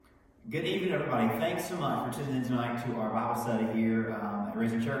Good evening, everybody. Thanks so much for tuning in tonight to our Bible study here at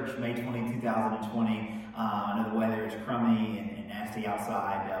Risen Church, May 20, 2020. I know the weather is crummy and nasty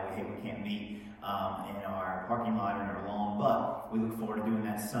outside. We hate we can't meet in our parking lot or in our lawn, but we look forward to doing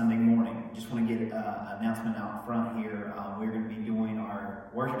that Sunday morning. Just want to get an announcement out front here. We're going to be doing our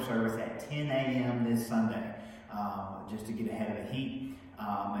worship service at 10 a.m. this Sunday, just to get ahead of the heat.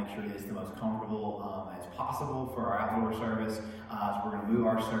 Make sure it is the most comfortable as possible for our outdoor service. So we're going to move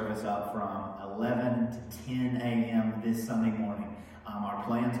our service up from 11 to 10 a.m. this Sunday morning. Our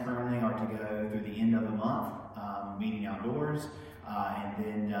plans currently are to go through the end of the month, meeting outdoors, and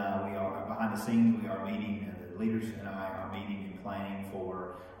then we are behind the scenes. We are meeting, the leaders and I are meeting and planning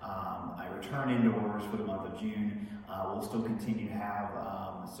for a return indoors for the month of June. We'll still continue to have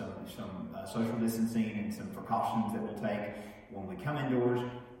some social distancing and some precautions that we'll take when we come indoors,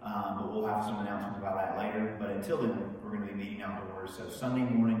 but we'll have some announcements about that later. But until then, we're going to be meeting outdoors. So Sunday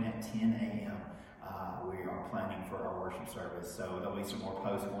morning at 10 a.m., we are planning for our worship service. So there'll be some more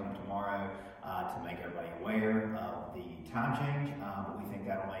posts going up tomorrow to make everybody aware of the time change. But we think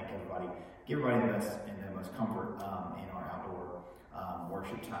that'll give everybody the best and the most comfort in our outdoor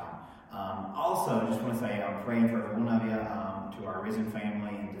worship time. Also, just want to say I'm praying for every one of you, to our Risen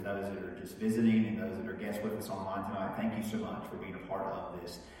family, and to those that are just visiting and those that are guests with us online tonight. Thank you so much for being a part of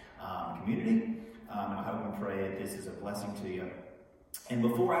this community. And I hope and pray that this is a blessing to you. And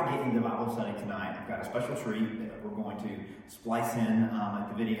before I get into the Bible study tonight, I've got a special treat that we're going to splice in at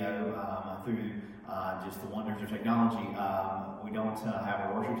the video through just the wonders of technology. We don't have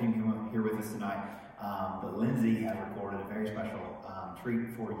our worship team here with us tonight, but Lindsay has recorded a very special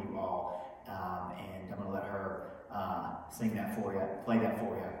treat for you all, and I'm going to let her sing that for you, play that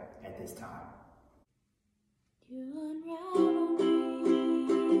for you at this time. You unravel me.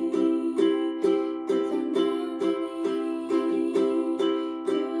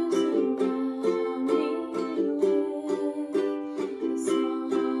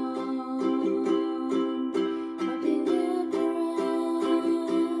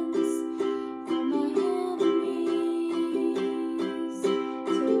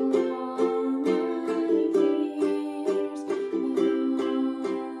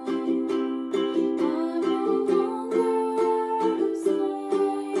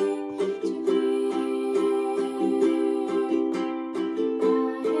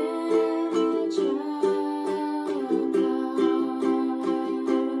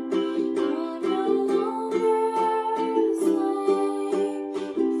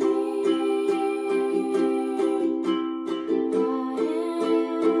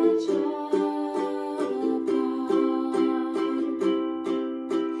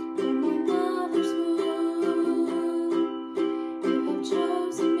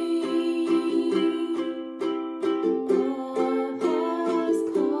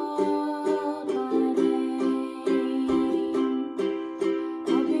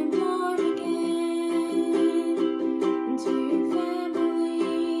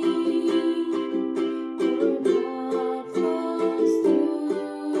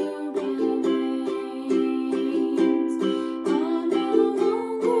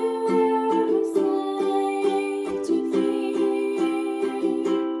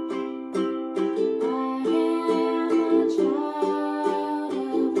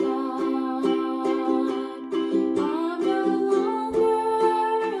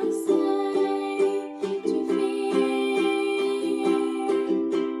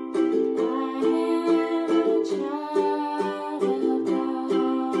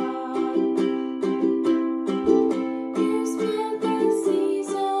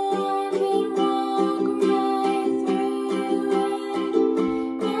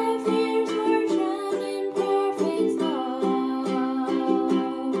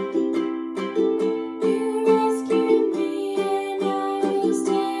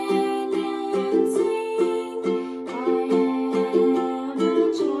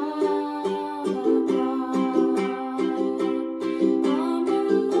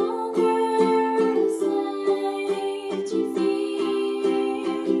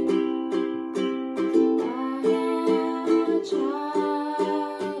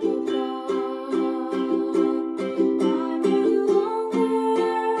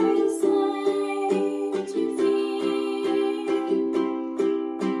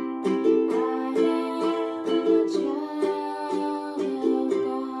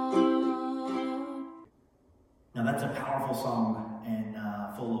 Song and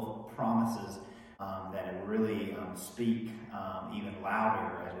full of promises that really speak even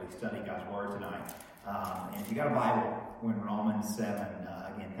louder as we study God's Word tonight. And if you got a Bible, we're in Romans 7.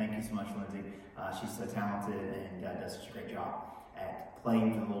 Again, thank you so much, Lindsay. She's so talented and does such a great job at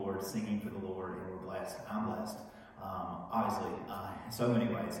playing for the Lord, singing for the Lord, and we're blessed. I'm blessed, obviously, in so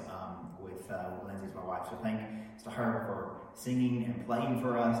many ways, with Lindsay, my wife. So thanks to her for singing and playing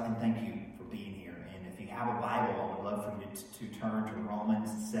for us, and thank you for being here. And if you have a Bible, I would love for you to turn to Romans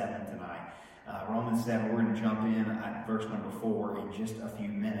 7 tonight. Romans 7, we're going to jump in at verse number 4 in just a few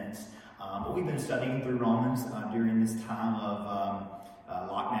minutes. But we've been studying through Romans during this time of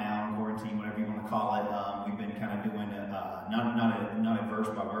lockdown, quarantine, whatever you want to call it. We've been kind of doing not a verse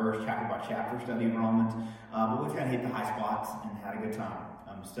by verse, chapter by chapter study of Romans, but we've kind of hit the high spots and had a good time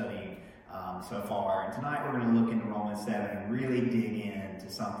studying so far. And tonight we're going to look into Romans 7 and really dig into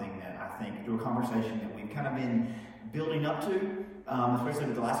something that I think, through a conversation that we've kind of been building up to, especially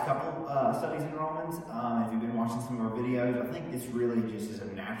with the last couple studies in Romans. If you've been watching some of our videos, I think this really just is a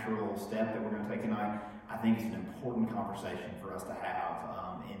natural step that we're going to take tonight. I think it's an important conversation for us to have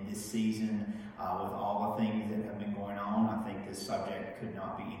in this season with all the things that have been going on. I think this subject could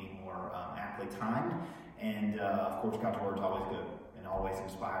not be any more aptly timed. And of course, God's Word is always good and always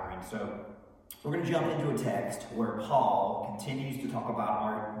inspiring. So we're going to jump into a text where Paul continues to talk about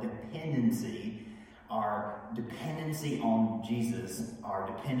our dependency on Jesus, our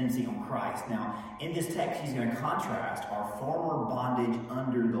dependency on Christ. Now, in this text, he's going to contrast our former bondage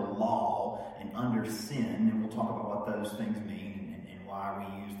under the law and under sin, and we'll talk about what those things mean and why we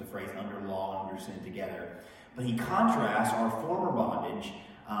use the phrase under law and under sin together. But he contrasts our former bondage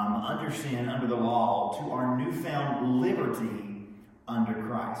under sin, under the law, to our newfound liberty under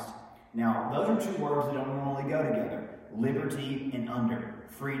Christ. Now, those are two words that don't normally go together. Liberty and under.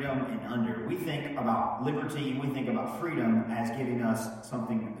 Freedom and under. We think about liberty, we think about freedom as giving us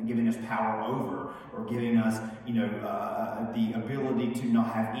something, giving us power over, or giving us, the ability to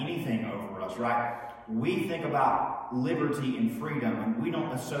not have anything over us, right? We think about liberty and freedom, and we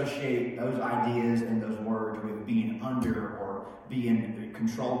don't associate those ideas and those words with being under or being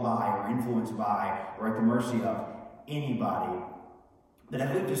controlled by or influenced by or at the mercy of anybody. But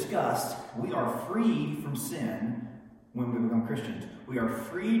as we've discussed, we are freed from sin when we become Christians. We are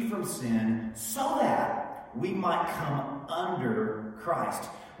freed from sin so that we might come under Christ.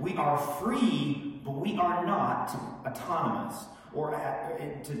 We are free, but we are not autonomous. Or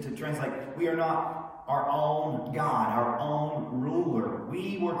to translate, we are not our own God, our own ruler.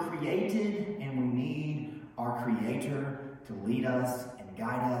 We were created and we need our Creator to lead us and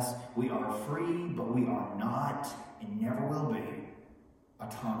guide us. We are free, but we are not and never will be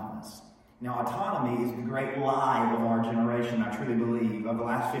autonomous. Now, autonomy is the great lie of our generation, I truly believe. Of the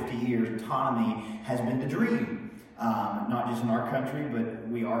last 50 years, autonomy has been the dream. Not just in our country, but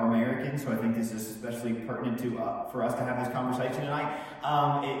we are Americans, so I think this is especially pertinent for us to have this conversation tonight.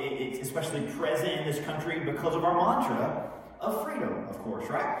 It's especially present in this country because of our mantra of freedom, of course,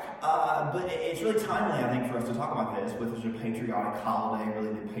 right? But it's really timely, I think, for us to talk about this with such a patriotic holiday,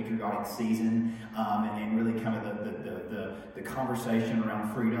 really the patriotic season, and really kind of the conversation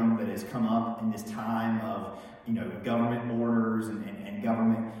around freedom that has come up in this time of, government orders and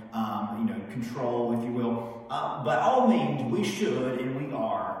government, control, if you will. By all means, we should and we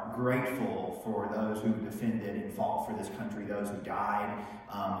are grateful for those who defended and fought for this country, those who died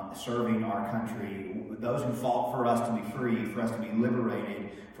serving our country, those who fought for us to be free, for us to be liberated,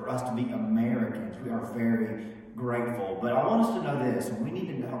 for us to be Americans. We are very grateful. But I want us to know this, and we need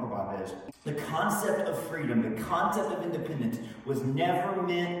to talk about this. The concept of freedom, the concept of independence was never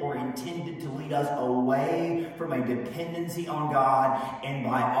meant or intended to lead us away from a dependency on God and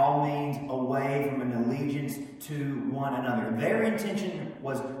by all means away from an allegiance to one another. Their intention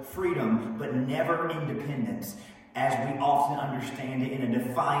was freedom, but never independence, as we often understand it, in a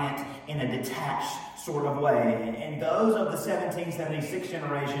defiant, in a detached sort of way. And those of the 1776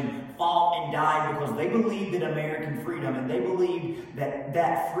 generation fought and died because they believed in American freedom, and they believed that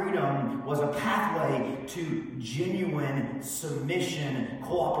that freedom was a pathway to genuine submission,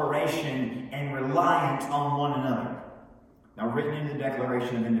 cooperation, and reliance on one another. Now, written in the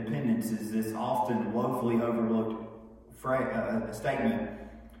Declaration of Independence is this often woefully overlooked statement.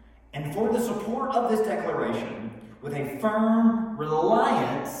 And for the support of this declaration, with a firm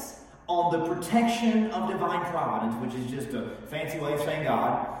reliance on the protection of divine providence, which is just a fancy way of saying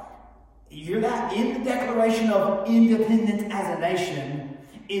God. You hear that? In the Declaration of Independence as a nation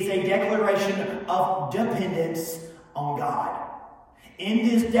is a declaration of dependence on God. In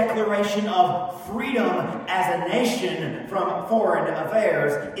this declaration of freedom as a nation from foreign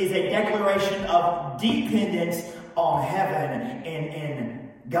affairs is a declaration of dependence on heaven and in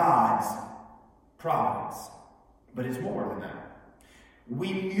God's providence. But it's more than that.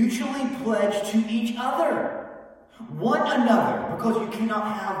 We mutually pledge to each other, one another, because you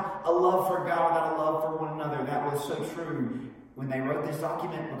cannot have a love for God without a love for one another. That was so true when they wrote this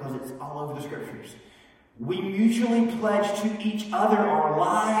document because it's all over the scriptures. We mutually pledge to each other our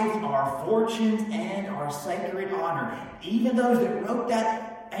lives, our fortunes, and our sacred honor. Even those that wrote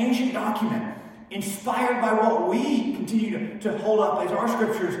that ancient document, inspired by what we continue to hold up as our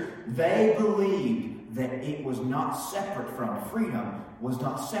scriptures, they believed that it was not separate from freedom, was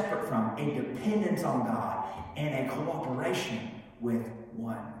not separate from a dependence on God and a cooperation with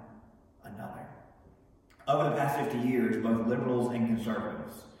one another. Over the past 50 years, both liberals and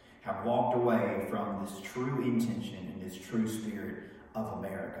conservatives have walked away from this true intention and this true spirit of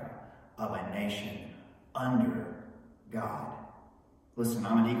America, of a nation under God. Listen,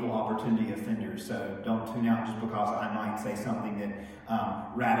 I'm an equal opportunity offender, so don't tune out just because I might say something that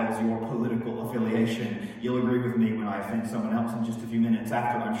rattles your political affiliation. You'll agree with me when I offend someone else in just a few minutes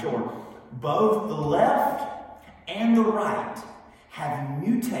after, I'm sure. Both the left and the right have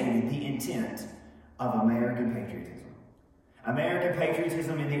mutated the intent of American patriotism. American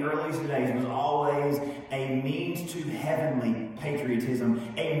patriotism in the earliest days was always a means to heavenly patriotism,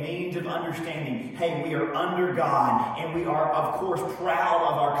 a means of understanding, hey, we are under God, and we are, of course, proud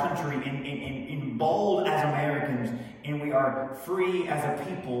of our country and bold as Americans, and we are free as a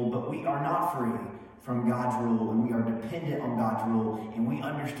people, but we are not free from God's rule, and we are dependent on God's rule, and we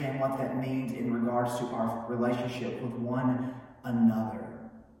understand what that means in regards to our relationship with one another.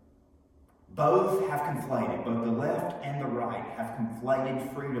 Both have conflated, both the left and the right have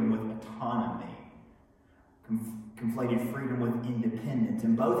conflated freedom with autonomy, conflated freedom with independence,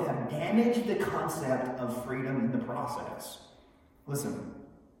 and both have damaged the concept of freedom in the process. Listen,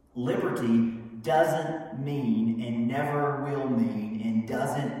 liberty doesn't mean and never will mean and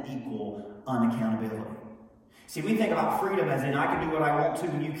doesn't equal unaccountability. See, we think about freedom as in I can do what I want to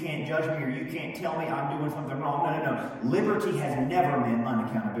and you can't judge me or you can't tell me I'm doing something wrong. No. Liberty has never meant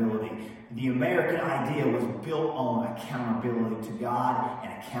unaccountability. The American idea was built on accountability to God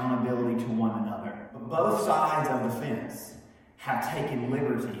and accountability to one another. But both sides of the fence have taken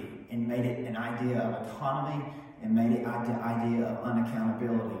liberty and made it an idea of autonomy and made it an idea of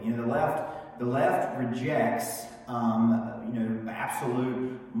unaccountability. You know, the left rejects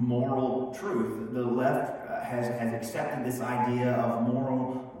absolute moral truth. The left has accepted this idea of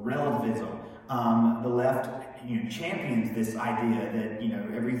moral relativism. The left champions this idea that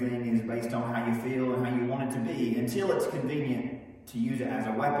everything is based on how you feel and how you want it to be until it's convenient to use it as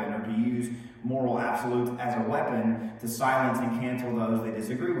a weapon or to use moral absolutes as a weapon to silence and cancel those they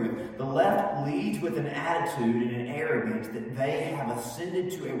disagree with. The left leads with an attitude and an arrogance that they have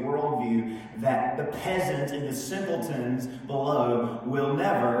ascended to a worldview that the peasants and the simpletons below will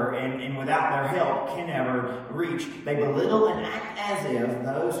never, and without their help, can never reach. They belittle and act as if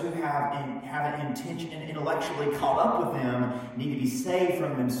those who have an intention and intellectually caught up with them need to be saved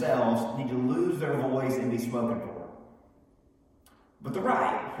from themselves, need to lose their voice and be spoken for. But the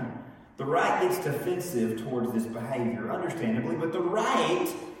right gets defensive towards this behavior, understandably, but the right,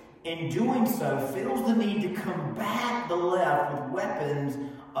 in doing so, feels the need to combat the left with weapons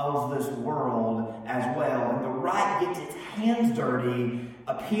of this world as well. And the right gets its hands dirty,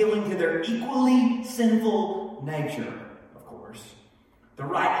 appealing to their equally sinful nature, of course. The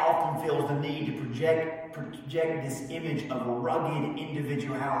right often feels the need to project this image of rugged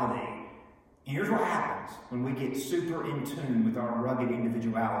individuality. And here's what happens when we get super in tune with our rugged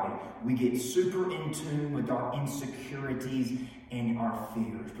individuality. We get super in tune with our insecurities and our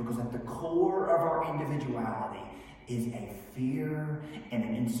fears. Because at the core of our individuality is a fear and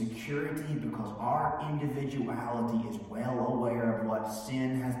an insecurity because our individuality is well aware of what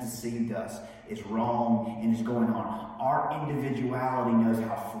sin has deceived us, is wrong, and is going on. Our individuality knows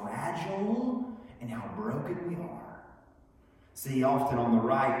how fragile and how broken we are. See, often on the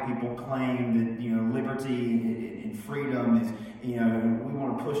right, people claim that, liberty and freedom is, we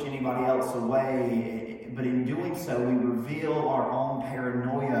want to push anybody else away. But in doing so, we reveal our own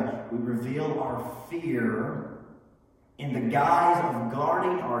paranoia. We reveal our fear. In the guise of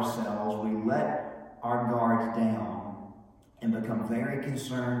guarding ourselves, we let our guards down and become very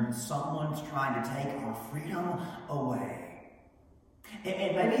concerned that someone's trying to take our freedom away.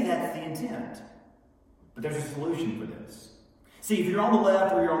 And maybe that's the intent. But there's a solution for this. See, if you're on the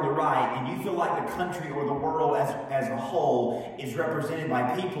left or you're on the right and you feel like the country or the world as a whole is represented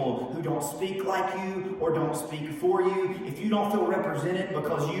by people who don't speak like you or don't speak for you, if you don't feel represented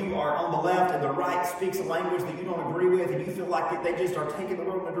because you are on the left and the right speaks a language that you don't agree with and you feel like that they just are taking the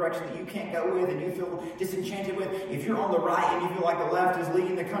world in a direction that you can't go with and you feel disenchanted with, if you're on the right and you feel like the left is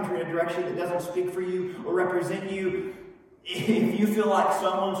leading the country in a direction that doesn't speak for you or represent you, If you feel like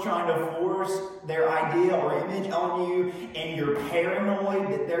someone's trying to force their idea or image on you and you're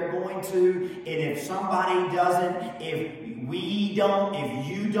paranoid that they're going to, and if somebody doesn't, if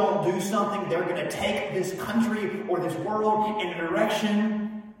you don't do something, they're going to take this country or this world in a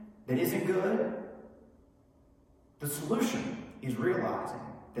direction that isn't good. The solution is realizing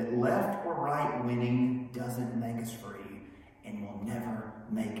that left or right winning doesn't make us free and will never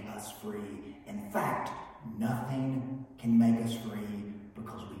make us free. In fact, nothing can make us free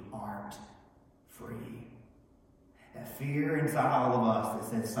because we aren't free. That fear inside all of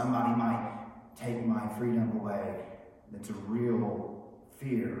us that says somebody might take my freedom away, that's a real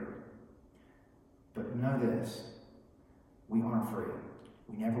fear. But know this, we aren't free.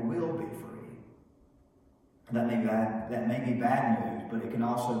 We never will be free. That may be bad news, but it can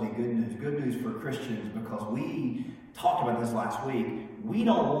also be good news. Good news for Christians, because we talked about this last week. We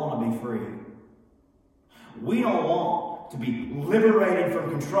don't want to be free. We don't want to be liberated from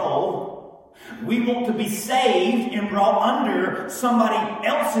control. We want to be saved and brought under somebody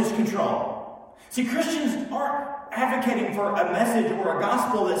else's control. See, Christians aren't advocating for a message or a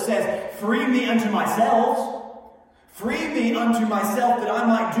gospel that says, free me unto myself. Free me unto myself that I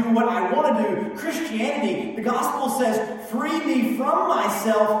might do what I want to do. Christianity, the gospel says, free me from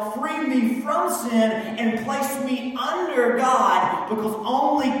myself, free me from sin, and place me under God, because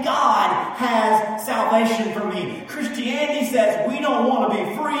only God has salvation for me. Christianity says we don't want to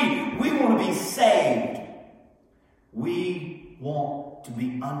be free, we want to be saved. We want to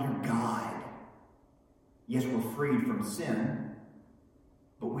be under God. Yes, we're freed from sin,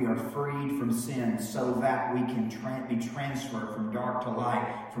 but we are freed from sin so that we can be transferred from dark to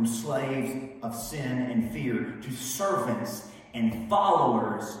light, from slaves of sin and fear to servants and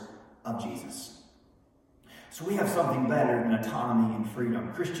followers of Jesus. So we have something better than autonomy and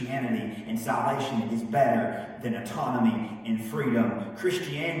freedom. Christianity and salvation is better than autonomy and freedom.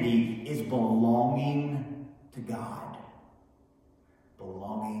 Christianity is belonging to God.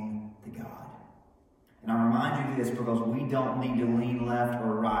 Belonging to God. And I remind you of this because we don't need to lean left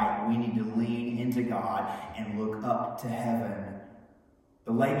or right. We need to lean into God and look up to heaven.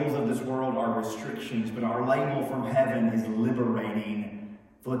 The labels of this world are restrictions, but our label from heaven is liberating.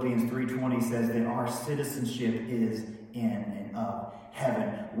 Philippians 3:20 says that our citizenship is in and of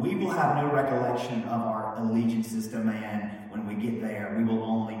heaven. We will have no recollection of our allegiances to man when we get there. We will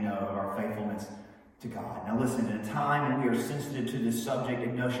only know of our faithfulness to God. Now listen, in a time when we are sensitive to this subject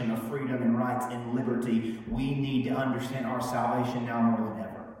and notion of freedom and rights and liberty, we need to understand our salvation now more than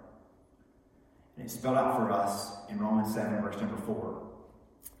ever. And it's spelled out for us in Romans 7, verse number 4.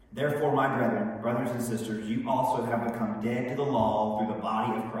 Therefore, my brethren, brothers and sisters, you also have become dead to the law through the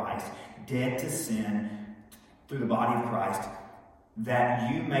body of Christ, dead to sin through the body of Christ,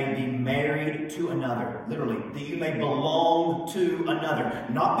 that you may be married to another. Literally, that you may belong to another.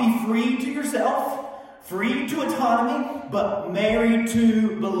 Not be free to yourself, free to autonomy, but married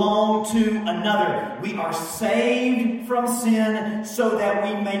to belong to another. We are saved from sin so that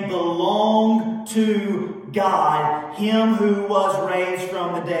we may belong to God, Him who was raised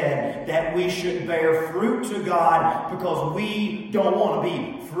from the dead, that we should bear fruit to God, because we don't want to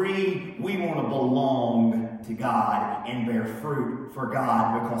be free, we want to belong to God and bear fruit for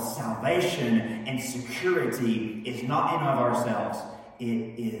God, because salvation and security is not in of ourselves,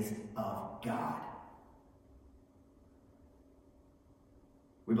 it is of God.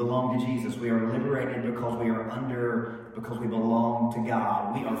 We belong to Jesus. We are liberated because we belong to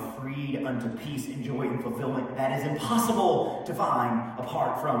God. We are freed unto peace and joy and fulfillment that is impossible to find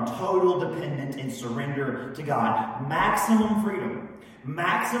apart from total dependence and surrender to God. Maximum freedom.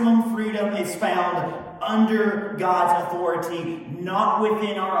 Maximum freedom is found under God's authority, not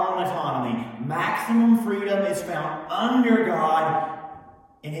within our own autonomy. Maximum freedom is found under God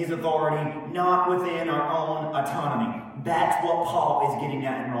in His authority, not within our own autonomy. That's what Paul is getting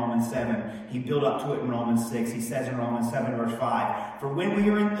at in Romans 7. He built up to it in Romans 6. He says in Romans 7, verse 5, for when we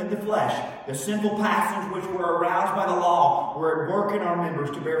are in the flesh, the sinful passions which were aroused by the law were at work in our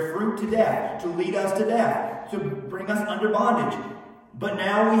members to bear fruit to death, to lead us to death, to bring us under bondage. But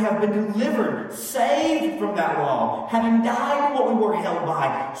now we have been delivered, saved from that law, having died to what we were held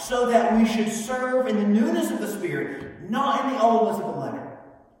by, so that we should serve in the newness of the Spirit, not in the oldness of the letter.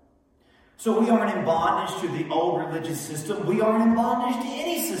 So we aren't in bondage to the old religious system. We aren't in bondage to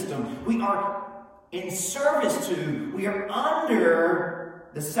any system. We are in service to, we are under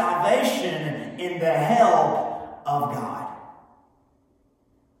the salvation and the help of God.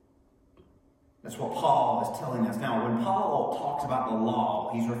 That's what Paul is telling us. Now, when Paul talks about the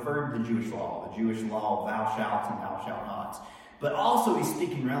law, he's referred to the Jewish law of thou shalt and thou shalt not. But also he's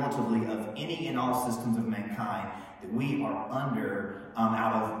speaking relatively of any and all systems of mankind that we are under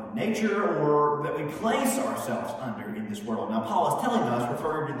out of nature, or that we place ourselves under in this world. Now, Paul is telling us,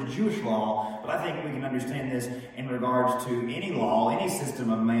 referring to the Jewish law, but I think we can understand this in regards to any law, any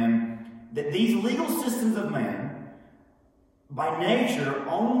system of man, that these legal systems of man, by nature,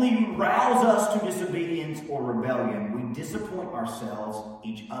 only rouse us to disobedience or rebellion. We disappoint ourselves,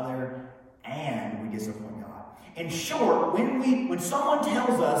 each other, and we disappoint God. In short, when someone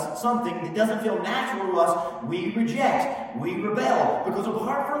tells us something that doesn't feel natural to us, we reject, we rebel. Because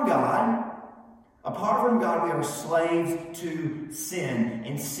apart from God, we are slaves to sin.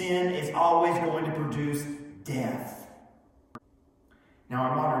 And sin is always going to produce death. Now,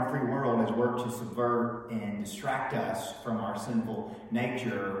 our modern free world has worked to subvert and distract us from our sinful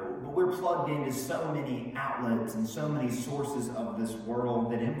nature. But we're plugged into so many outlets and so many sources of this world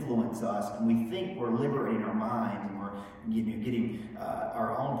that influence us. And we think we're liberating our minds and we're getting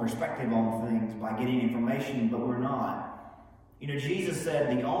our own perspective on things by getting information, but we're not. Jesus said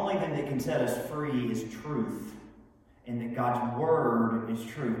the only thing that can set us free is truth. And that God's Word is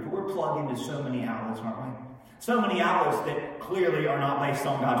truth. But we're plugged into so many outlets, aren't we? So many outlets that clearly are not based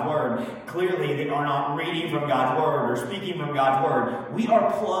on God's Word, clearly that are not reading from God's Word or speaking from God's Word. We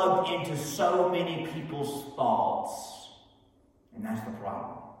are plugged into so many people's thoughts. And that's the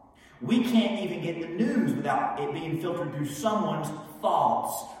problem. We can't even get the news without it being filtered through someone's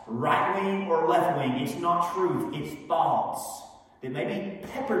thoughts, right-wing or left-wing. It's not truth, it's thoughts. They may be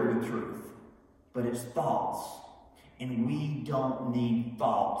peppered with truth, but it's thoughts. And we don't need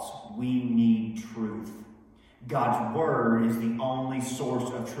thoughts. We need truth. God's Word is the only source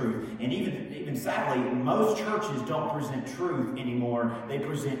of truth. And even sadly, most churches don't present truth anymore. They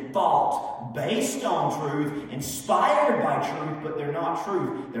present thoughts based on truth, inspired by truth, but they're not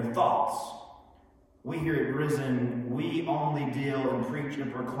truth. They're thoughts. We here at Risen, we only deal and preach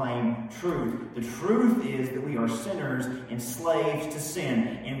and proclaim truth. The truth is that we are sinners and slaves to sin.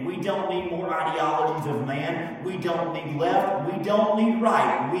 And we don't need more ideologies of man. We don't need left. We don't need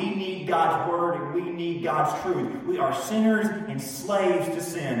right. We need God's Word and we need God's truth. We are sinners and slaves to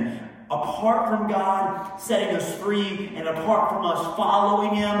sin. Apart from God setting us free, and apart from us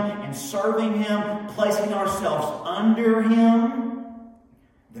following Him and serving Him, placing ourselves under Him,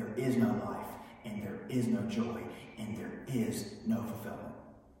 there is no life. Is no joy, and there is no fulfillment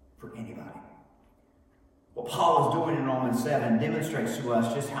for anybody. What Paul is doing in Romans 7 demonstrates to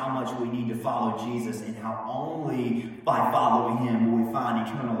us just how much we need to follow Jesus, and how only by following Him will we find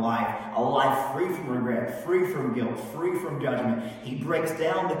eternal life, a life free from regret, free from guilt, free from judgment. He breaks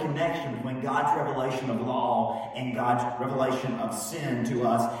down the connection between God's revelation of law and God's revelation of sin to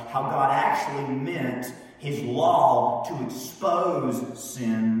us, how God actually meant His law to expose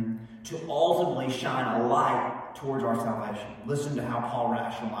sin, to ultimately shine a light towards our salvation. Listen to how Paul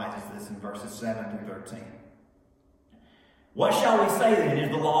rationalizes this in verses 7 through 13. What shall we say then? Is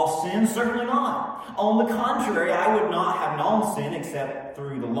the law sin? Certainly not. On the contrary, I would not have known sin except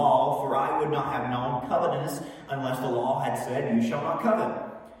through the law, for I would not have known covetousness unless the law had said, you shall not covet.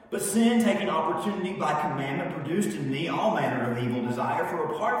 But sin, taking opportunity by commandment, produced in me all manner of evil desire, for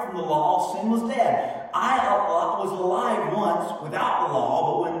apart from the law, sin was dead. I was alive once without the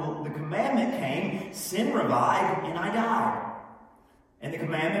law, but when the commandment came, sin revived, and I died. And the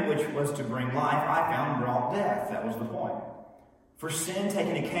commandment, which was to bring life, I found brought death. That was the point. For sin,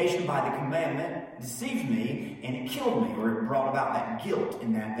 taking occasion by the commandment, deceived me, and it killed me, or it brought about that guilt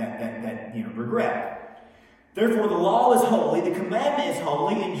and that regret. Therefore, the law is holy, the commandment is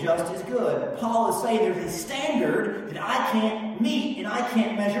holy, and just as good. Paul is saying there's a standard that I can't meet and I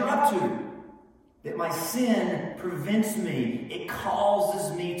can't measure up to. That my sin prevents me. It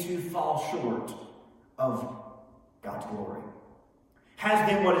causes me to fall short of God's glory. Has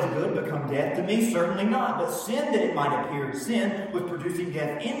then what is good become death to me? Certainly not. But sin, that it might appear sin, was producing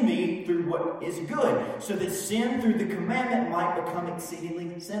death in me through what is good, so that sin through the commandment might become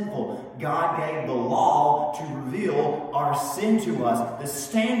exceedingly sinful. God gave the law to reveal our sin to us. The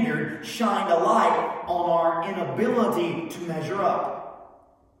standard shined a light on our inability to measure up.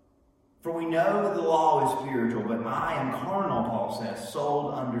 For we know that the law is spiritual, but I am carnal, Paul says,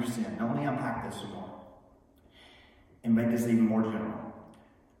 sold under sin. Now let me unpack this some more and make this even more general.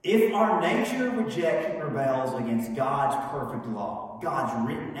 If our nature rejects and rebels against God's perfect law, God's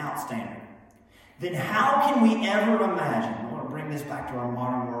written out standard, then how can we ever imagine? I want to bring this back to our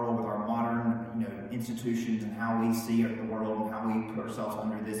modern world with our modern institutions and how we see the world and how we put ourselves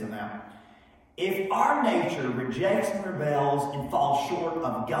under this and that. If our nature rejects and rebels and falls short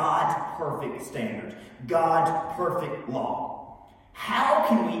of God's perfect standards, God's perfect law, How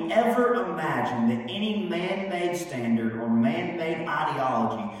can we ever imagine that any man-made standard or man-made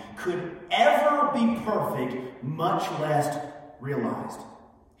ideology could ever be perfect, much less realized?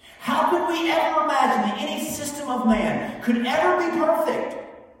 How could we ever imagine that any system of man could ever be perfect,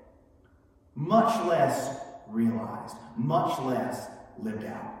 much less realized, much less lived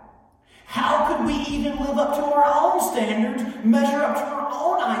out? How could we even live up to our own standards, measure up to our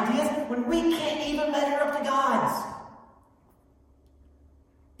own ideas, when we can't even measure up to God's?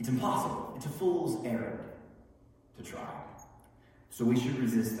 It's impossible. It's a fool's errand to try. So we should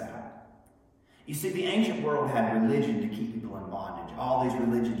resist that. You see, the ancient world had religion to keep people in bondage. All these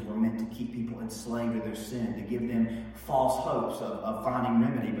religions were meant to keep people enslaved to their sin, to give them false hopes of finding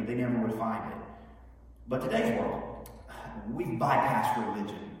remedy, but they never would find it. But today's world, we've bypassed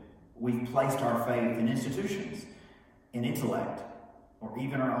religion. We've placed our faith in institutions, in intellect, or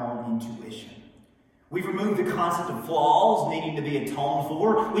even our own intuition. We've removed the concept of flaws needing to be atoned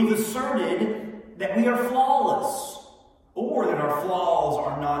for. We've asserted that we are flawless, or that our flaws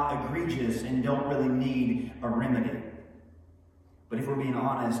are not egregious and don't really need a remedy. But if we're being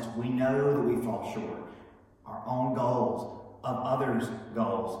honest, we know that we fall short. Our own goals, of others'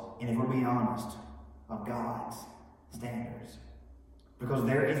 goals, and if we're being honest, of God's standards. Because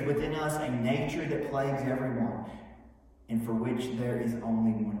there is within us a nature that plagues everyone, and for which there is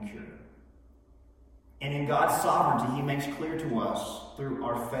only one cure. And in God's sovereignty, He makes clear to us through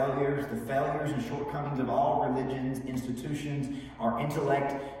our failures, the failures and shortcomings of all religions, institutions, our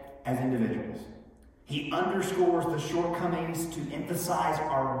intellect as individuals. He underscores the shortcomings to emphasize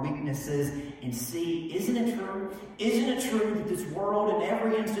our weaknesses and see, isn't it true? Isn't it true that this world and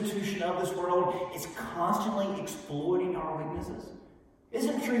every institution of this world is constantly exploiting our weaknesses?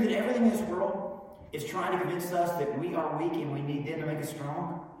 Isn't it true that everything in this world is trying to convince us that we are weak and we need them to make us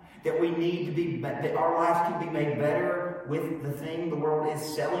strong? That we need to be, that our lives can be made better with the thing the world is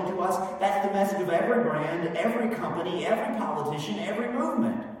selling to us? That's the message of every brand, every company, every politician, every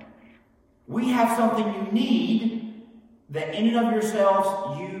movement. We have something you need that in and of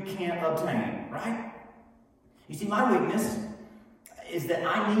yourselves you can't obtain, right? You see, my weakness is that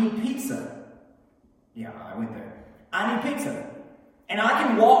I need pizza. Yeah, I went there. I need pizza. And I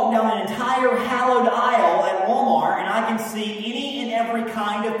can walk down an entire hallowed aisle at Walmart and I can see any and every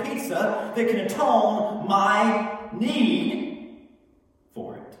kind of pizza that can atone my need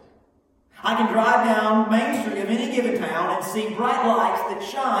for it. I can drive down Main Street of any given town and see bright lights that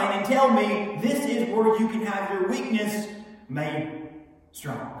shine and tell me this is where you can have your weakness made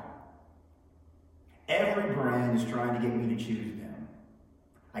strong. Every brand is trying to get me to choose them.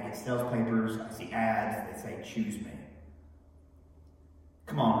 I get sales papers, I see ads that say, choose me.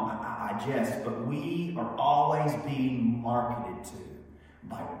 Come on, I jest, but we are always being marketed to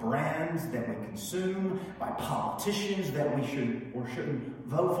by brands that we consume, by politicians that we should or shouldn't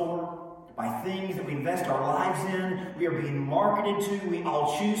vote for, by things that we invest our lives in. We are being marketed to. We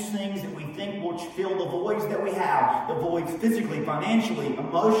all choose things that we think will fill the voids that we have, the voids physically, financially,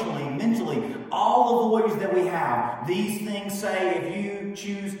 emotionally, mentally, all the voids that we have. These things say, if you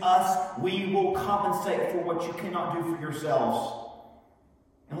choose us, we will compensate for what you cannot do for yourselves.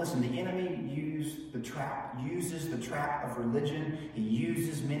 And listen, the enemy uses the trap of religion. He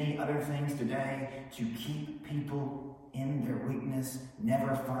uses many other things today to keep people in their weakness,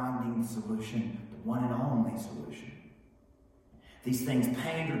 never finding the solution, the one and only solution. These things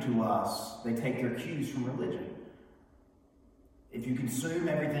pander to us. They take their cues from religion. If you consume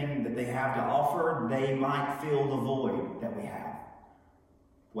everything that they have to offer, they might fill the void that we have.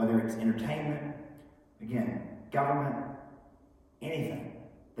 Whether it's entertainment, again, government, anything.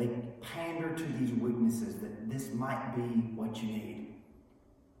 They pander to these weaknesses that this might be what you need.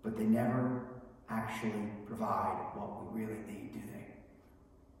 But they never actually provide what we really need, do they?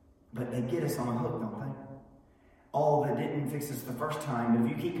 But they get us on a hook, don't they? Oh, that didn't fix us the first time, but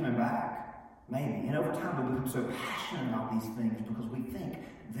if you keep coming back, maybe. And over time, we become so passionate about these things because we think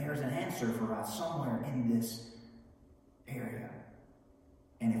there's an answer for us somewhere in this area.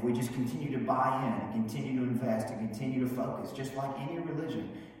 And if we just continue to buy in and continue to invest and continue to focus, just like any religion,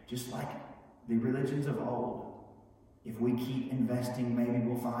 just like the religions of old, if we keep investing, maybe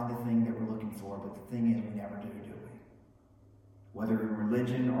we'll find the thing that we're looking for. But the thing is, we never do we? Whether in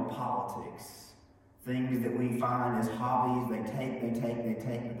religion or politics, things that we find as hobbies, they take, but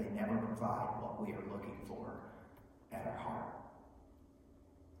they never provide what we are looking for at our heart.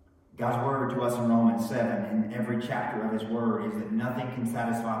 God's word to us in Romans 7, in every chapter of His word, is that nothing can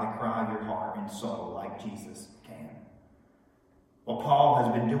satisfy the cry of your heart and soul like Jesus can. What Paul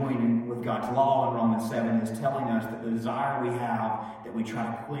has been doing with God's law in Romans 7 is telling us that the desire we have that we try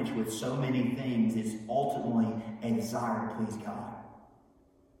to quench with so many things is ultimately a desire to please God.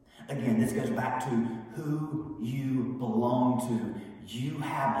 Again, this goes back to who you belong to. You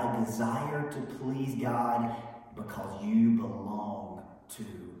have a desire to please God because you belong to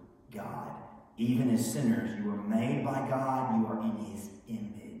God. Even as sinners, you are made by God. You are in His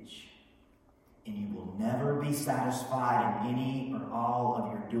image. And you will never be satisfied in any or all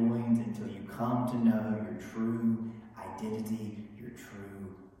of your doings until you come to know your true identity, your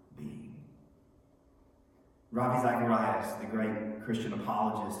true being. Ravi Zacharias, the great Christian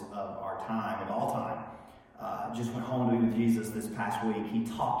apologist of our time, of all time, just went home to be with Jesus this past week. He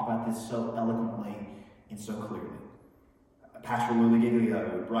talked about this so eloquently and so clearly. Pastor Lou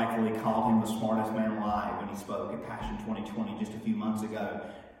Giglio rightfully called him the smartest man alive when he spoke at Passion 2020 just a few months ago.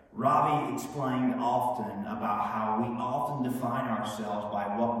 Ravi explained often about how we often define ourselves by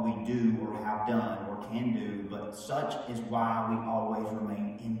what we do or have done or can do, but such is why we always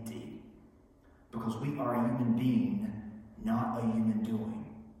remain empty. Because we are a human being, not a human doing.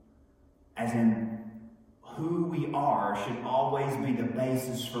 As in, who we are should always be the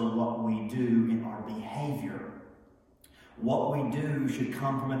basis for what we do in our behavior. What we do should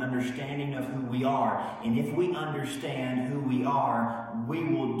come from an understanding of who we are. And if we understand who we are, we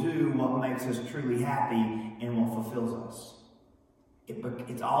will do what makes us truly happy and what fulfills us.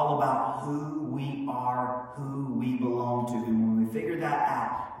 It's all about who we are, who we belong to. And when we figure that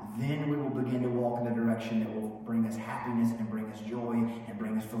out, then we will begin to walk in the direction that will bring us happiness and bring us joy and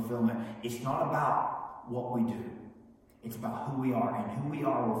bring us fulfillment. It's not about what we do. It's about who we are, and who we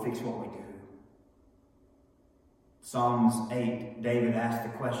are will fix what we do. Psalms 8, David asked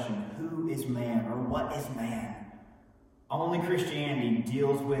the question, who is man, or what is man? Only Christianity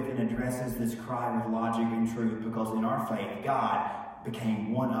deals with and addresses this cry with logic and truth, because in our faith, God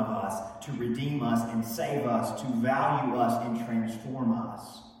became one of us to redeem us and save us, to value us and transform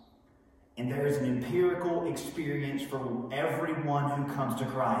us. And there is an empirical experience for everyone who comes to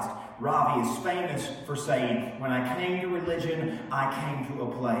Christ. Ravi is famous for saying, when I came to religion, I came to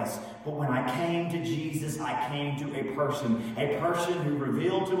a place. But when I came to Jesus, I came to a person who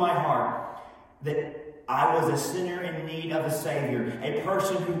revealed to my heart that I was a sinner in need of a Savior, a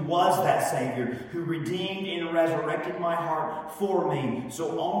person who was that Savior, who redeemed and resurrected my heart for me.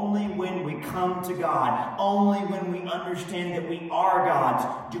 So only when we come to God, only when we understand that we are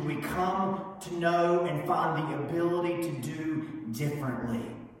God's, do we come to know and find the ability to do differently.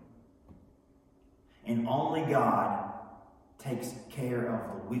 And only God takes care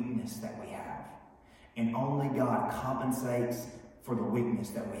of the weakness that we have. And only God compensates for the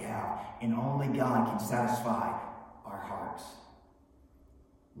weakness that we have. And only God can satisfy our hearts.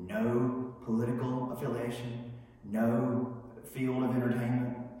 No political affiliation, no field of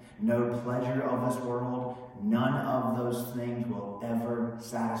entertainment, no pleasure of this world, none of those things will ever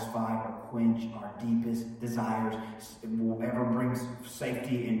satisfy or quench our deepest desires. It will ever bring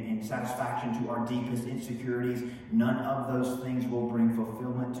safety and satisfaction to our deepest insecurities. None of those things will bring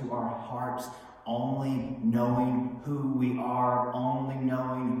fulfillment to our hearts. Only knowing who we are, only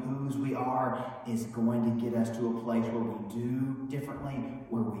knowing whose we are, is going to get us to a place where we do differently,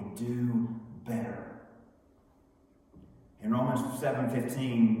 where we do better. In Romans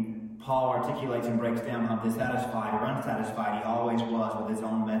 7:15, Paul articulates and breaks down how dissatisfied or unsatisfied he always was with his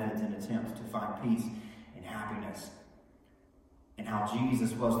own methods and attempts to find peace and happiness, and how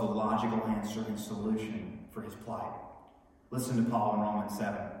Jesus was the logical answer and solution for his plight. Listen to Paul in Romans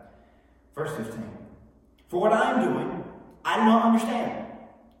 7. Verse 15, for what I am doing, I do not understand.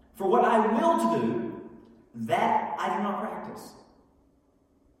 For what I will to do, that I do not practice.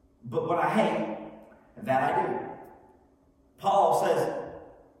 But what I hate, that I do. Paul says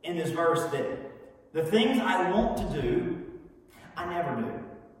in this verse that the things I want to do, I never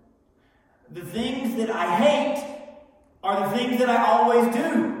do. The things that I hate are the things that I always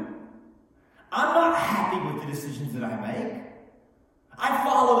do. I'm not happy with the decisions that I make. I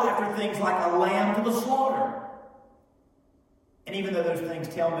follow after things like a lamb to the slaughter. And even though those things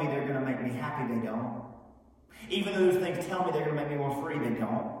tell me they're going to make me happy, they don't. Even though those things tell me they're going to make me more free, they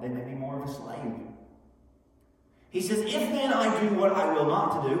don't. They make me more of a slave. He says, if then I do what I will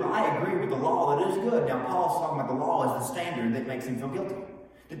not to do, I agree with the law that is good. Now, Paul's talking about the law as the standard that makes him feel guilty.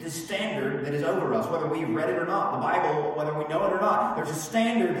 That this standard that is over us, whether we've read it or not, the Bible, whether we know it or not, there's a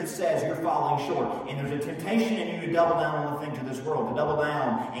standard that says you're falling short. And there's a temptation in you to double down on the things of this world, to double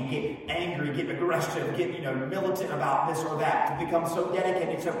down and get angry, get aggressive, get militant about this or that, to become so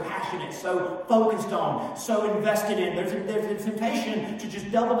dedicated, so passionate, so focused on, so invested in. There's a temptation to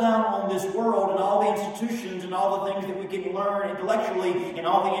just double down on this world and all the institutions and all the things that we can learn intellectually and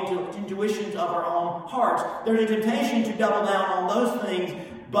all the intuitions of our own hearts. There's a temptation to double down on those things.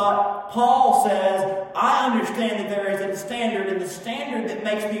 But Paul says, I understand that there is a standard, and the standard that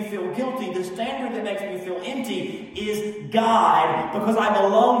makes me feel guilty, the standard that makes me feel empty is God, because I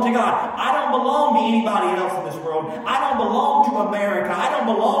belong to God. I don't belong to anybody else in this world. I don't belong to America. I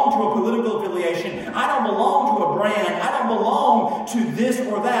don't belong to a political affiliation. I don't belong to a brand. I don't belong to this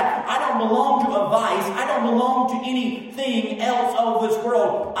or that. I don't belong to a vice. I don't belong to anything else of this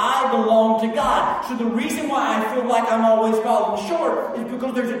world. I belong to God. So the reason why I feel like I'm always falling short is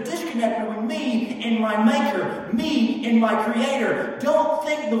because there's a disconnect between me and my Maker, me and my Creator. Don't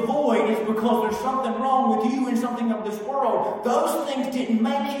think the void is because there's something wrong with you and something of this world. Those things didn't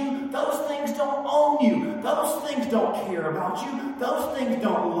make you. Those things don't own you. Those things don't care about you. Those things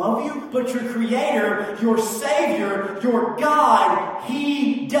don't love you. But your Creator, your Savior, your God,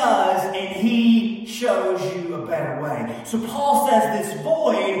 He does, and He shows you a better way. So Paul says this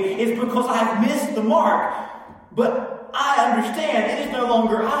void is because I've missed the mark. But I understand it is no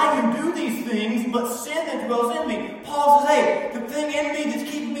longer I who do these things, but sin that dwells in me. Paul says, hey, the thing in me that's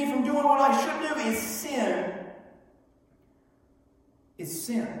keeping me from doing what I should do is sin. It's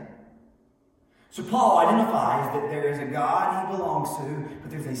sin. So Paul identifies that there is a God he belongs to, but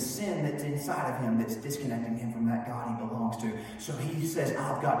there's a sin that's inside of him that's disconnecting him from that God he belongs to. So he says,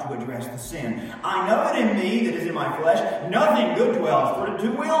 I've got to address the sin. I know it in me that is in my flesh. Nothing good dwells,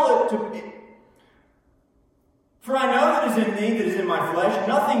 For I know that is in me that is in my flesh.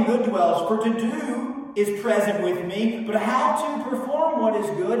 Nothing good dwells, for to do is present with me. But how to perform what is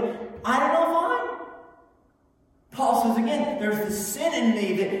good, I don't know if Paul says again, there's this sin in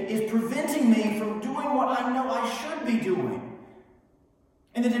me that is preventing me from doing what I know I should be doing.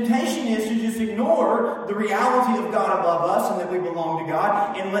 And the temptation is to just ignore the reality of God above us and that we belong to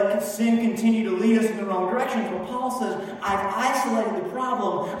God and let sin continue to lead us in the wrong direction. So Paul says, I've isolated the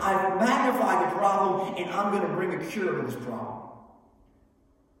problem, I've magnified the problem, and I'm going to bring a cure to this problem.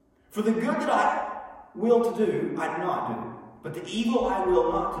 For the good that I will to do, I do not do. But the evil I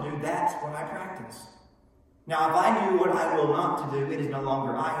will not to do, that's what I practice. Now, if I do what I will not to do, it is no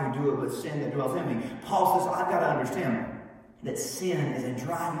longer I who do it, but sin that dwells in me. Paul says, I've got to understand that sin is a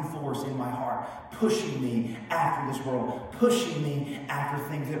driving force in my heart, pushing me after this world, pushing me after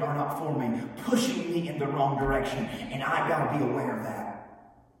things that are not for me, pushing me in the wrong direction, and I've got to be aware of that.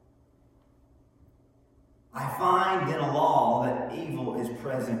 I find in a law that evil is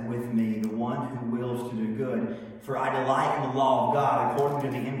present with me, the one who wills to do good. For I delight in the law of God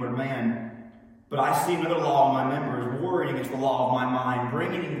according to the inward man. But I see another law in my members, warring against the law of my mind,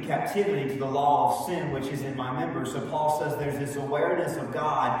 bringing into captivity to the law of sin which is in my members. So Paul says there's this awareness of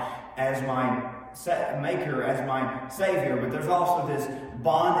God as my Maker, as my Savior, but there's also this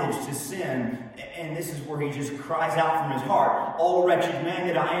bondage to sin, and this is where he just cries out from his heart, "O wretched man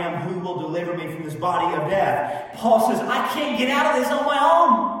that I am, who will deliver me from this body of death?" Paul says, I can't get out of this on my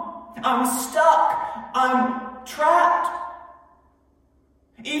own. I'm stuck. I'm trapped.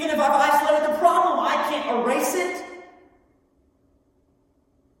 Even if I've isolated the problem, I can't erase it.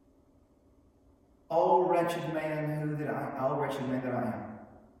 Oh, wretched man that I am. Oh, wretched man that I am.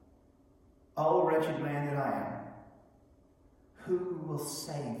 Oh, wretched man that I am. Who will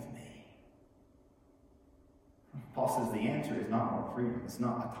save me? Paul says the answer is not more freedom. It's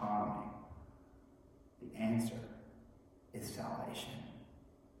not autonomy. The answer is salvation.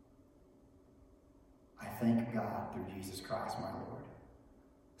 I thank God through Jesus Christ, my Lord.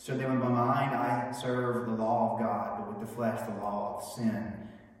 So then with my mind I serve the law of God, but with the flesh the law of sin.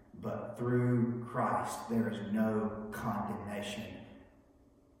 But through Christ there is no condemnation.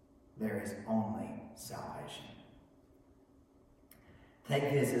 There is only salvation.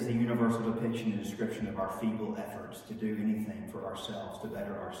 Take this as a universal depiction and description of our feeble efforts to do anything for ourselves, to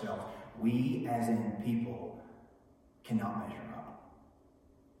better ourselves. We, as in people, cannot measure up.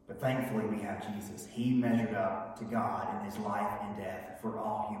 But thankfully we have Jesus. He measured up to God in his life and death for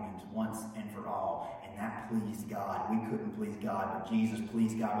all humans, once and for all. And that pleased God. We couldn't please God, but Jesus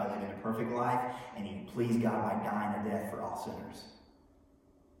pleased God by living a perfect life, and he pleased God by dying a death for all sinners.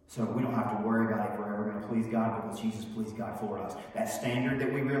 So we don't have to worry about if we're ever going to please God, because Jesus pleased God for us. That standard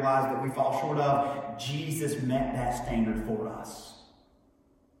that we realize that we fall short of, Jesus met that standard for us.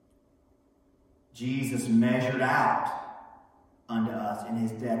 Jesus measured out unto us in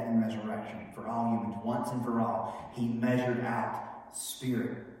his death and resurrection for all humans, once and for all. He measured out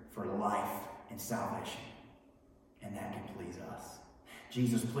spirit for life and salvation. And that can please us.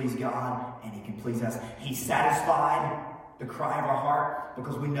 Jesus pleased God, and he can please us. He satisfied the cry of our heart,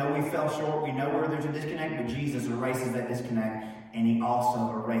 because we know we fell short. We know where there's a disconnect, but Jesus erases that disconnect, and he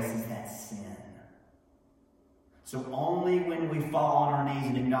also erases that sin. So only when we fall on our knees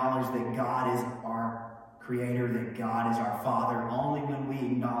and acknowledge that God is our Creator, that God is our Father, only when we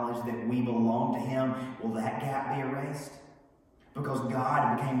acknowledge that we belong to Him will that gap be erased. Because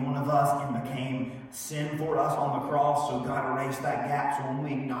God became one of us and became sin for us on the cross, so God erased that gap. So when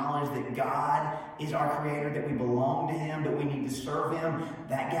we acknowledge that God is our Creator, that we belong to Him, that we need to serve Him,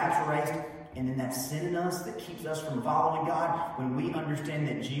 that gap's erased. And then that sin in us that keeps us from following God, when we understand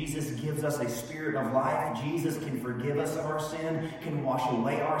that Jesus gives us a spirit of life, Jesus can forgive us of our sin, can wash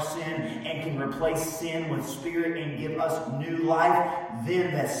away our sin, and can replace sin with spirit and give us new life,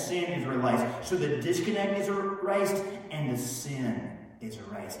 then that sin is erased. So the disconnect is erased and the sin is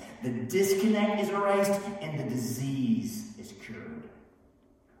erased. The disconnect is erased and the disease is cured.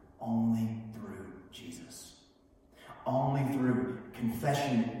 Only through Jesus. Only through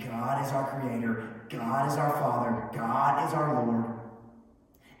confession that God is our Creator, God is our Father, God is our Lord,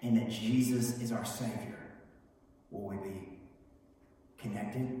 and that Jesus is our Savior will we be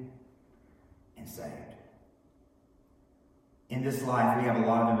connected and saved. In this life, we have a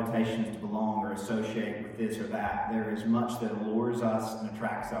lot of invitations to belong or associate with this or that. There is much that allures us and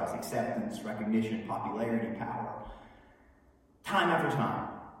attracts us: acceptance, recognition, popularity, power. Time after time.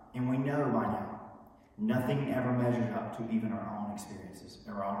 And we know by now, nothing ever measures up to even our own experiences,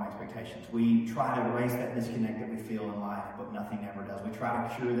 our own expectations. We try to erase that disconnect that we feel in life, but nothing ever does. We try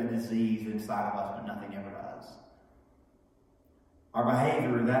to cure that disease inside of us, but nothing ever does. Our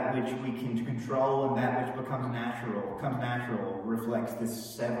behavior, that which we can control and that which becomes natural, reflects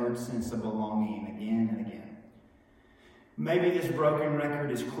this severed sense of belonging again and again. Maybe this broken record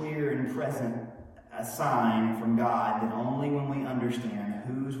is clear and present, a sign from God that only when we understand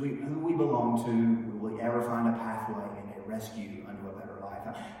who we belong to will we ever find a pathway and a rescue unto a better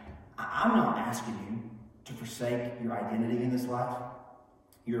life. I'm not asking you to forsake your identity in this life,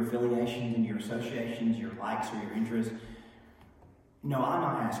 your affiliations and your associations, your likes or your interests. No, I'm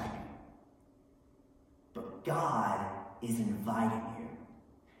not asking you. But God is inviting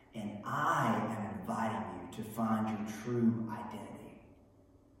you, and I am inviting you to find your true identity.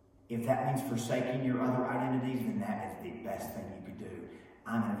 If that means forsaking your other identities, then that is the best thing you could do.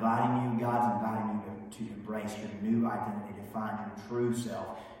 I'm inviting you, God's inviting you to embrace your new identity, to find your true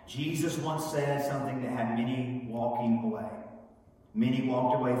self. Jesus once said something that had many walking away. Many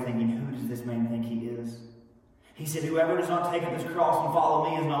walked away thinking, who does this man think he is? He said, whoever does not take up his cross and follow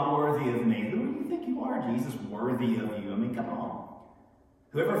me is not worthy of me. Who do you think you are, Jesus? Worthy of you. I mean, come on.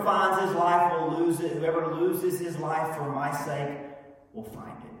 Whoever finds his life will lose it. Whoever loses his life for my sake will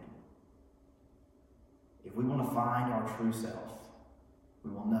find it. If we want to find our true self,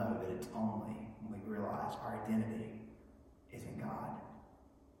 we will know that it's only when we realize our identity is in God.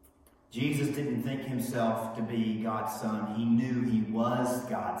 Jesus didn't think himself to be God's son. He knew he was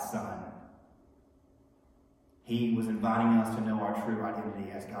God's son. He was inviting us to know our true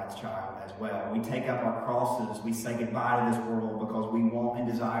identity as God's child as well. We take up our crosses. We say goodbye to this world because we want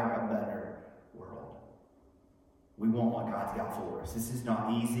and desire a better world. We want what God's got for us. This is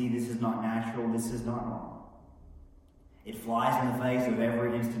not easy. This is not natural. This is not normal. It flies in the face of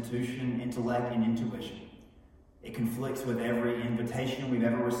every institution, intellect, and intuition. It conflicts with every invitation we've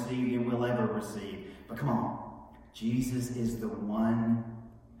ever received and will ever receive. But come on, Jesus is the one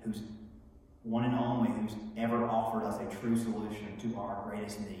and only who's ever offered us a true solution to our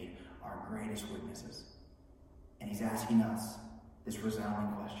greatest need, our greatest weaknesses. And he's asking us this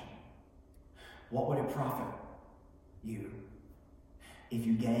resounding question. What would it profit you if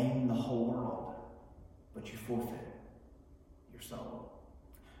you gain the whole world, but you forfeit your soul?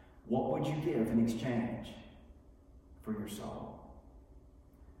 What would you give in exchange for your soul?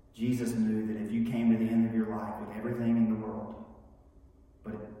 Jesus knew that if you came to the end of your life with everything in the world,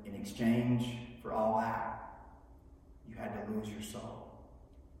 but in exchange for all that, you had to lose your soul.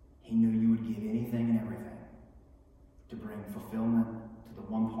 He knew you would give anything and everything to bring fulfillment to the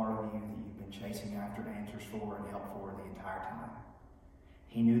one part of you that you've been chasing after answers for and help for the entire time.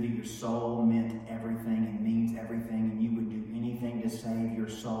 He knew that your soul meant everything and means everything, and you would do anything to save your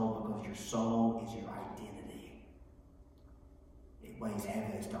soul because your soul is your identity. It weighs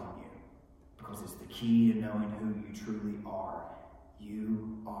heaviest on you because it's the key to knowing who you truly are.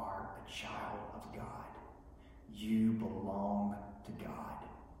 You are a child of God. You belong to God,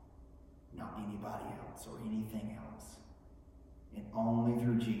 not anybody else or anything else. And only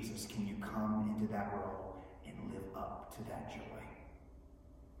through Jesus can you come into that role and live up to that joy.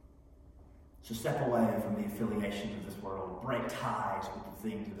 So step away from the affiliations of this world. Break ties with the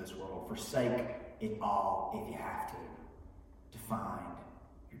things of this world. Forsake it all if you have to find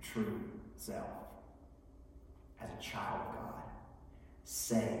your true self as a child of God.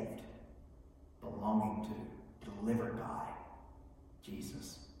 Saved, belonging to, delivered by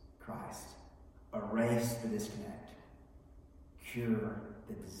Jesus Christ erase the disconnect, cure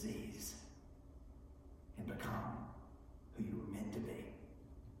the disease, and become who you were meant to be,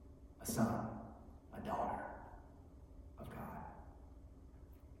 a son, a daughter of God.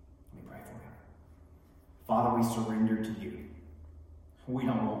 Let me pray for you. Father, we surrender to you. We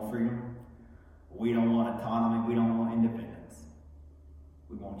don't want freedom. We don't want autonomy. We don't want independence.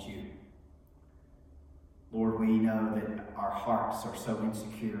 We want you. Lord, we know that our hearts are so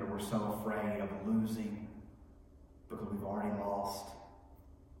insecure. We're so afraid of losing because we've already lost.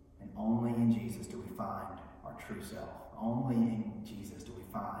 And only in Jesus do we find our true self. Only in Jesus do we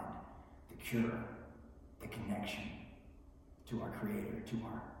find the cure, the connection to our Creator, to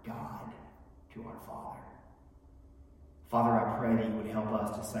our God, to our Father. Father, I pray that you would help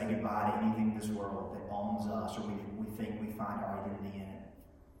us to say goodbye to anything in this world that owns us or we think we find our identity in it.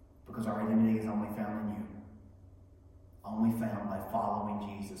 Because our identity is only found in you. Only found by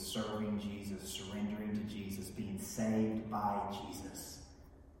following Jesus, serving Jesus, surrendering to Jesus, being saved by Jesus.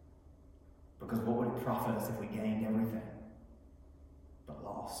 Because what would it profit us if we gained everything but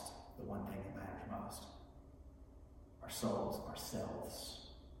lost the one thing that matters most? Our souls, ourselves.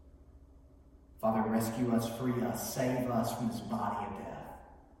 Father, rescue us, free us, save us from this body of death.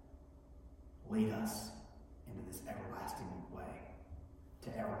 Lead us into this everlasting way, to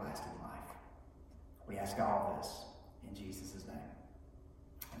everlasting life. We ask all of this in Jesus' name.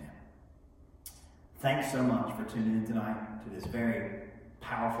 Amen. Thanks so much for tuning in tonight to this very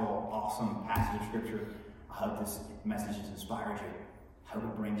powerful, awesome passage of Scripture. I hope this message has inspired you. I hope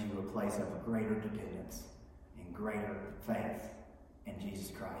it brings you to a place of greater dependence and greater faith in Jesus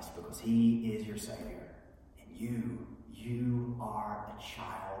Christ, because he is your Savior. And you are a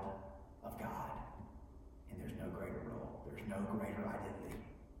child of God. And there's no greater role, there's no greater identity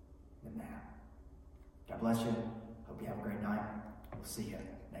than that. God bless you. Hope you have a great night. We'll see you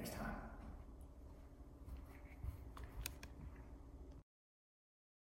next time.